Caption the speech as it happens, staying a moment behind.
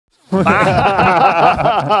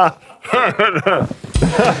Hi,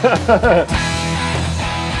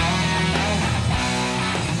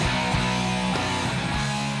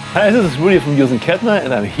 this is Rudy from Hughes Kettner,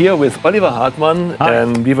 and I'm here with Oliver Hartmann. Hi.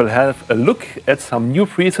 And we will have a look at some new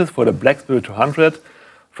presets for the Black Spirit 200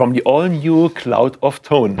 from the all-new Cloud of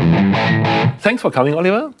Tone. Thanks for coming,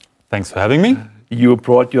 Oliver. Thanks for having me. You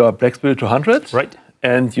brought your Black Spirit 200 Right.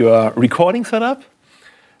 and your recording setup.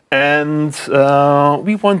 And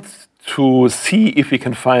we want to see if we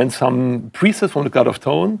can find some presets from the Cloud of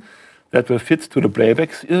Tone that will fit to the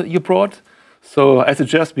playbacks you brought. So I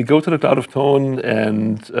suggest we go to the Cloud of Tone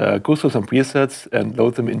and go through some presets and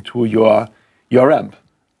load them into your amp.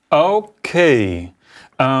 Okay.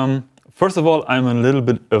 First of all, I'm a little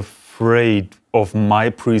bit afraid of my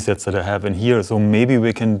presets that I have in here, so maybe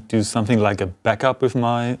we can do something like a backup with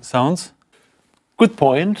my sounds. Good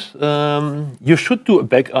point. You should do a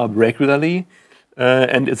backup regularly,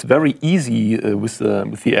 and it's very easy with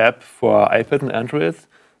the app for iPad and Android.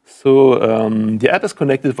 So the app is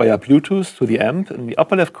connected via Bluetooth to the amp. In the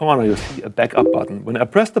upper left corner, you see a backup button. When I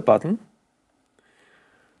press the button,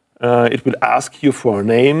 it will ask you for a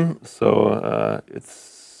name. So it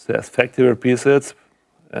says Factory Presets,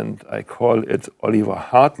 and I call it Oliver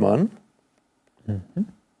Hartmann. Mm-hmm.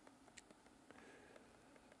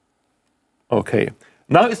 Okay.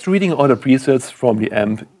 Now it's reading all the presets from the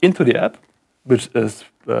amp into the app, which is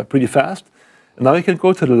pretty fast. And now you can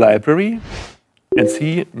go to the library and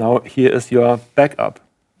see, now here is your backup.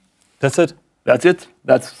 That's it? That's it.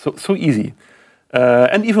 That's so easy.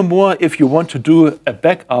 And even more if you want to do a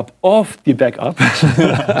backup of the backup.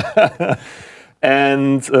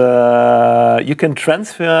 And you can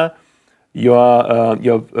transfer your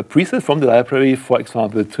preset from the library, for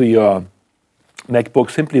example, to your MacBook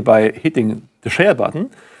simply by hitting the share button.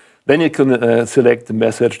 Then you can select the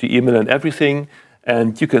message, the email, and everything.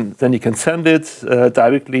 And then you can send it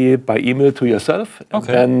directly by email to yourself,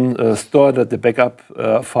 okay. And then store the backup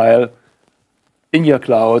file in your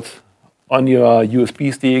cloud, on your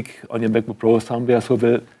USB stick, on your MacBook Pro somewhere, so it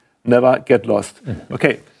will never get lost. Mm-hmm.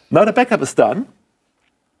 Okay, now the backup is done.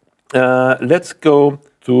 Let's go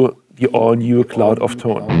to the all-new Cloud of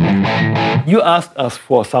Tone. You asked us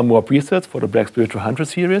for some more presets for the Black Spirit 200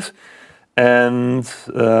 series. And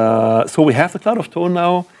so we have the Cloud of Tone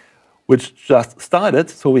now, which just started.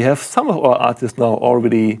 So we have some of our artists now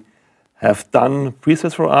already have done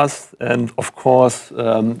presets for us. And of course,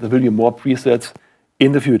 there will be more presets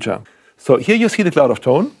in the future. So here you see the Cloud of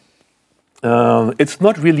Tone. It's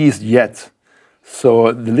not released yet.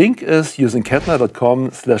 So the link is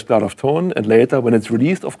hughesekettner.com/Cloud of Tone. And later, when it's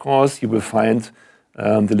released, of course, you will find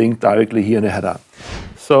the link directly here in the header.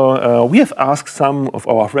 So we have asked some of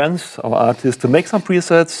our friends, our artists, to make some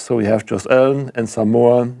presets. So we have Joss Allen and some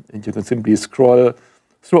more. And you can simply scroll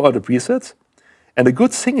through all the presets. And the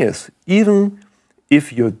good thing is, even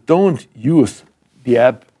if you don't use the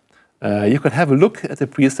app, you can have a look at the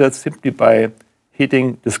presets simply by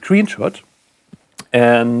hitting the screenshot.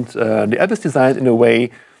 And the app is designed in a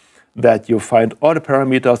way that you find all the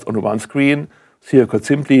parameters on one screen. So you could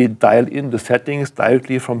simply dial in the settings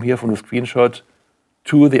directly from here, from the screenshot,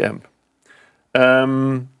 to the amp.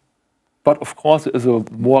 But of course, there is a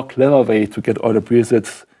more clever way to get all the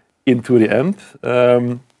presets into the amp.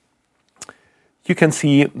 You can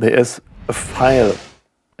see there is a file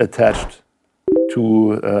attached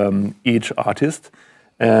to each artist.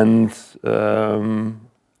 And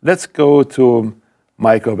let's go to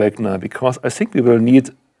Michael Wagner, because I think we will need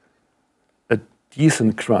a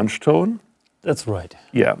decent crunch tone. That's right.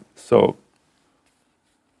 Yeah, so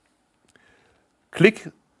click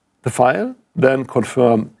the file, then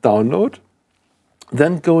confirm download,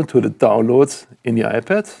 then go into the downloads in your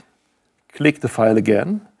iPad, click the file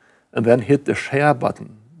again, and then hit the share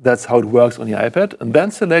button. That's how it works on your iPad, and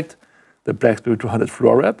then select the Black Spirit 200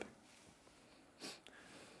 floor app.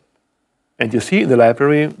 And you see in the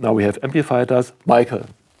library, now we have amplifiers, Michael.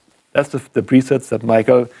 That's the presets that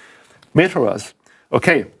Michael made for us.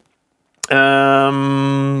 Okay.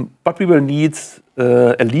 But we will need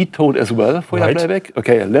a lead tone as well for your playback.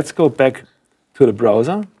 Okay, let's go back to the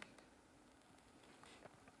browser.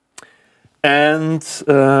 And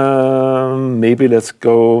maybe let's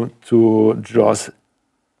go to Joss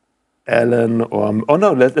Allen, or oh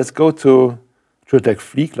no, let's go to Jack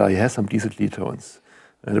Fliegler. He has some decent lead tones.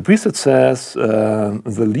 And the preset says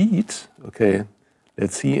the lead. Okay,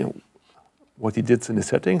 let's see what he did in the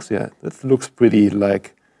settings. Yeah, that looks pretty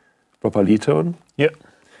like proper lead tone. Yeah.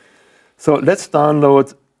 So let's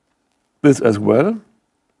download this as well.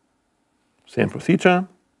 Same procedure.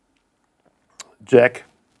 Jack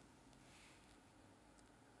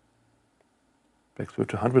Black Spirit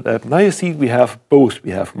 200 app. Now you see we have both.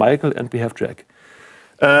 We have Michael and we have Jack.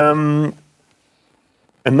 And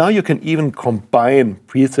now you can even combine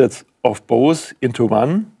presets of both into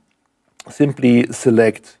one. Simply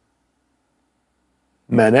select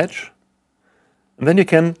Manage. And then you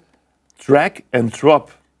can drag and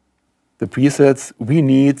drop the presets we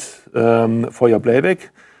need for your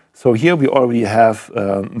playback. So here we already have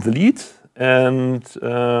the lead. And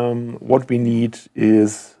what we need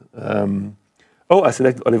is... oh, I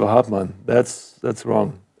selected Oliver Hartmann. That's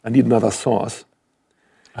wrong. I need another source.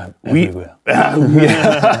 I'm everywhere.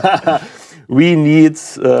 We need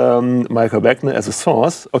Michael Wagner as a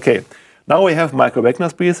source. Okay, now we have Michael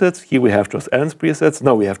Wagner's presets. Here we have Josh Allen's presets.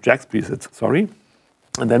 No, we have Jack's presets, sorry.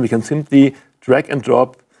 And then we can simply drag and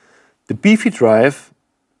drop the beefy drive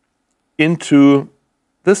into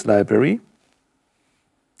this library,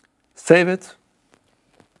 save it,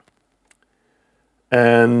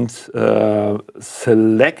 and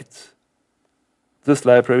select this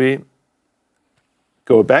library,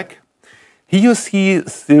 go back. Here you see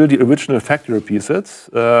still the original factory presets.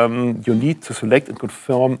 You need to select and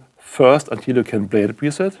confirm first until you can play the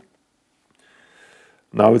preset.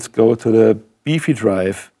 Now let's go to the beefy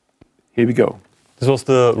drive. Here we go. This was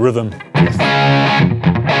the rhythm.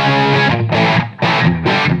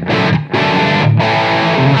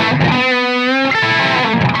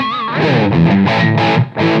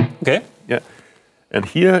 Okay. Yeah. And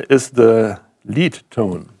here is the lead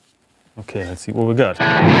tone. Okay, let's see what we got.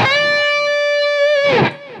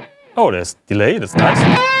 Oh, there's delay, that's nice.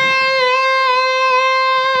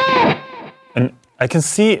 And I can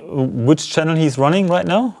see which channel he's running right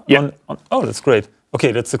now? Yeah. Oh, that's great.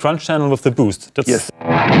 Okay, that's the crunch channel with the boost. That's yes.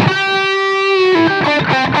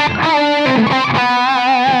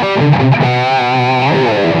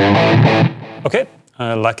 Okay,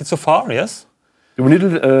 I like it so far, yes. Do we need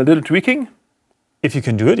a little tweaking? If you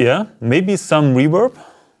can do it, yeah. Maybe some reverb.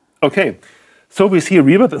 Okay, so we see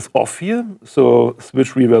reverb is off here, so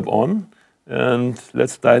switch reverb on, and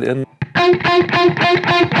let's dial in.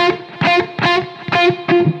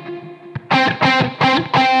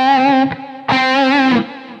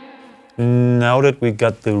 Now that we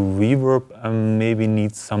got the reverb, I maybe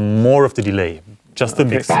need some more of the delay, just the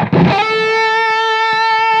mix.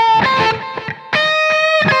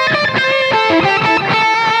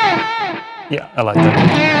 Yeah, I like that.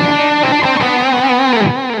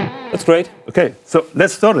 That's great. Okay, so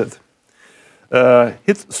let's start it.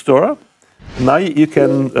 Hit Store. Now you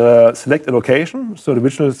can select a location. So the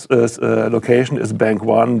original location is bank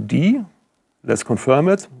 1D. Let's confirm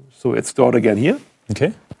it. So it's stored again here.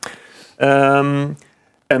 Okay. And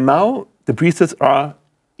now the presets are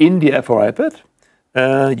in the app for iPad.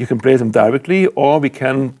 You can play them directly, or we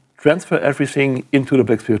can transfer everything into the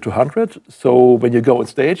Black Spirit 200. So when you go on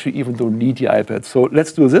stage, you even don't need the iPad. So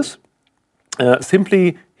let's do this.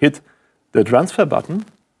 Simply hit the transfer button.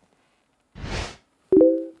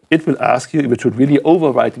 It will ask you if it should really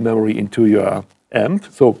overwrite the memory into your amp.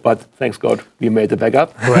 So, but thanks God, we made the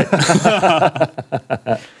backup. Right.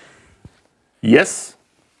 Yes.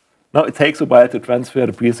 Now it takes a while to transfer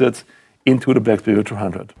the presets into the Black Spirit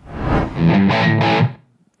 200.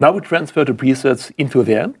 Now we transfer the presets into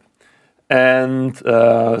the amp. And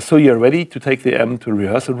so you're ready to take the amp to the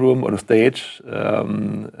rehearsal room or the stage.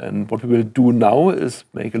 And what we will do now is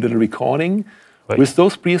make a little recording with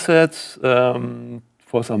those presets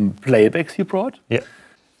for some playbacks you brought. Yeah.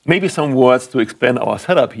 Maybe some words to explain our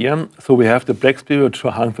setup here. So we have the Black Spirit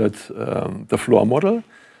 200, the floor model.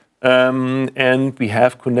 And we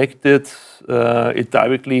have connected it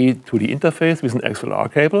directly to the interface with an XLR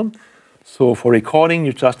cable. So for recording,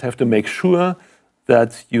 you just have to make sure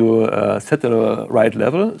that you set the right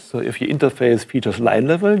level. So if your interface features line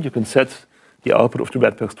level, you can set the output of the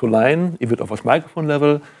Redbox to line. If it offers microphone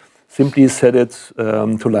level, simply set it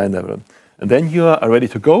to line level. And then you are ready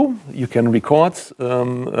to go. You can record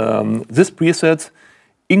this preset,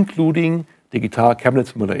 including the guitar cabinet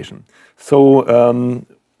simulation. So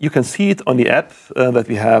you can see it on the app that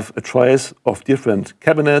we have a choice of different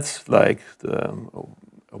cabinets, like the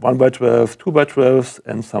 1x12, 2x12,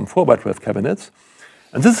 and some 4x12 cabinets.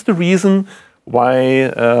 And this is the reason why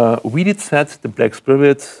we did set the Black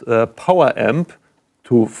Spirit power amp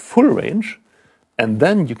to full range. And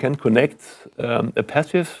then you can connect a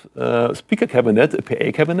passive speaker cabinet, a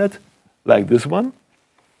PA cabinet, like this one,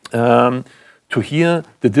 to hear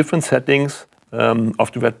the different settings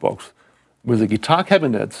of the Redbox. With a guitar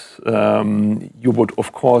cabinet, you would,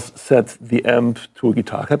 of course, set the amp to a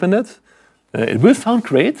guitar cabinet. It will sound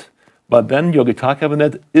great, but then your guitar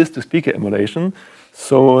cabinet is the speaker emulation.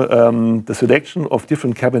 So the selection of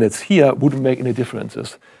different cabinets here wouldn't make any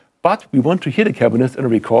differences. but we want to hear the cabinets in the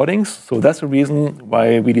recordings, so that's the reason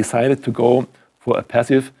why we decided to go for a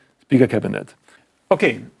passive speaker cabinet.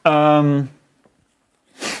 Okay, I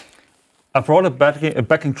brought a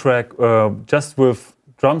backing track just with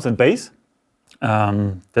drums and bass.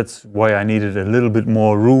 That's why I needed a little bit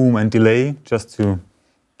more room and delay just to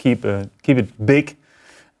keep it big.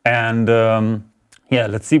 And yeah,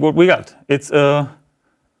 let's see what we got. It's a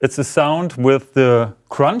sound with the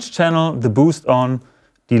crunch channel, the boost on,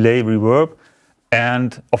 delay, reverb,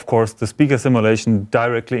 and of course the speaker simulation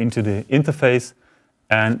directly into the interface.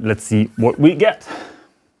 And let's see what we get.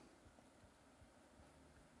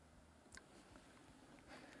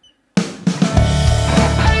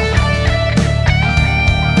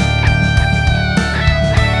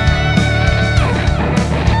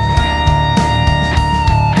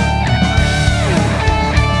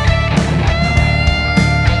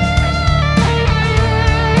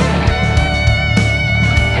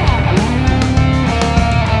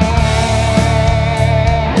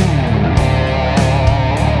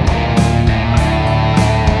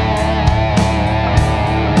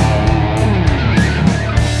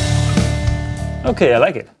 Okay, I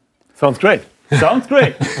like it. Sounds great. Sounds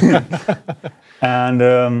great.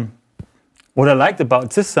 And what I liked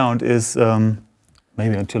about this sound is,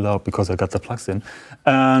 maybe I'm too loud because I got the plugs in.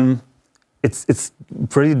 It's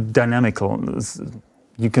pretty dynamical.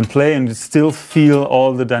 You can play and still feel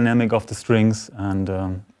all the dynamic of the strings,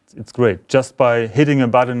 and it's great. Just by hitting a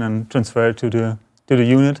button and transfer it to the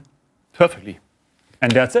unit. Perfectly.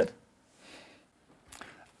 And that's it.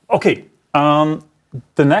 Okay.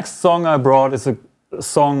 The next song I brought is a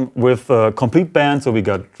song with a complete band. So we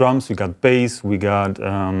got drums, we got bass, we got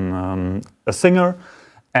a singer,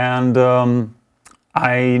 and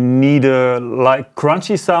I need a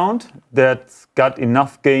crunchy sound that's got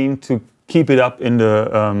enough gain to keep it up in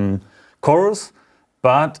the chorus,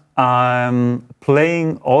 but I'm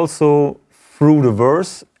playing also through the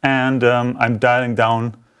verse, and I'm dialing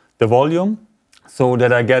down the volume so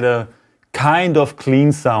that I get a kind of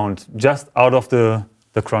clean sound just out of the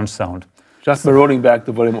crunch sound. Just by rolling back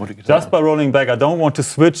the volume of the guitar. Just by rolling back. I don't want to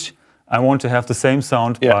switch. I want to have the same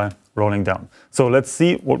sound by rolling down. So let's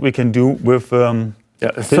see what we can do with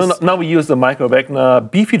this. So now we use the Micro Wagner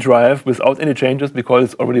beefy drive without any changes because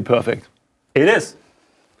it's already perfect. It is.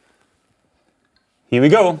 Here we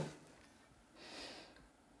go.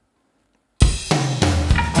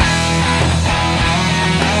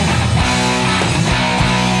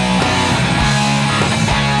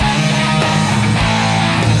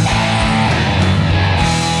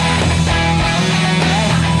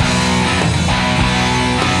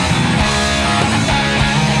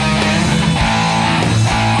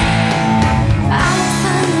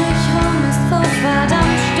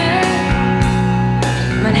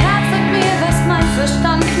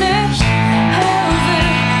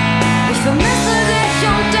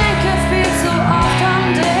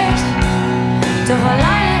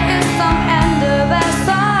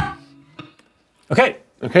 Okay.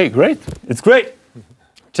 Okay, great. It's great.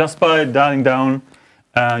 Just by dialing down,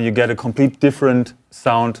 you get a complete different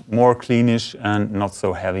sound, more cleanish and not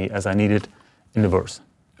so heavy as I needed in the verse.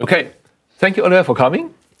 Okay. Thank you, Oliver, for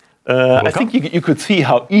coming. I think you could see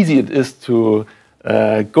how easy it is to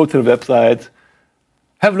go to the website,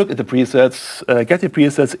 have a look at the presets, get the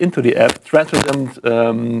presets into the app, transfer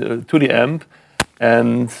them to the amp,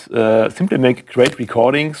 and simply make great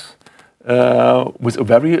recordings with a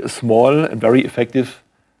very small and very effective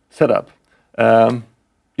setup.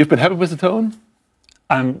 You've been happy with the tone?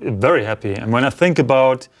 I'm very happy. And when I think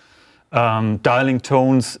about dialing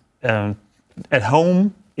tones at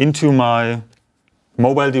home into my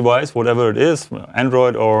mobile device, whatever it is,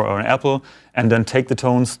 Android or an Apple, and then take the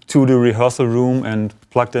tones to the rehearsal room and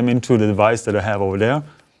plug them into the device that I have over there,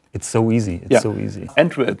 it's so easy. It's so easy.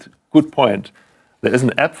 Android, good point. There is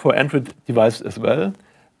an app for Android devices as well,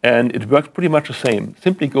 and it works pretty much the same.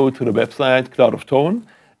 Simply go to the website, Cloud of Tone,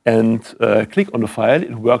 and click on the file.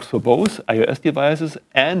 It works for both iOS devices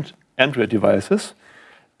and Android devices.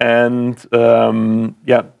 And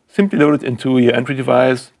simply load it into your Android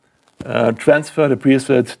device, transfer the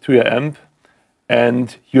preset to your amp,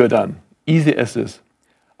 and you're done. Easy as this.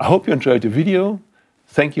 I hope you enjoyed the video.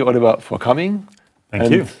 Thank you, Oliver, for coming.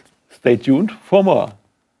 Thank you. Stay tuned for more.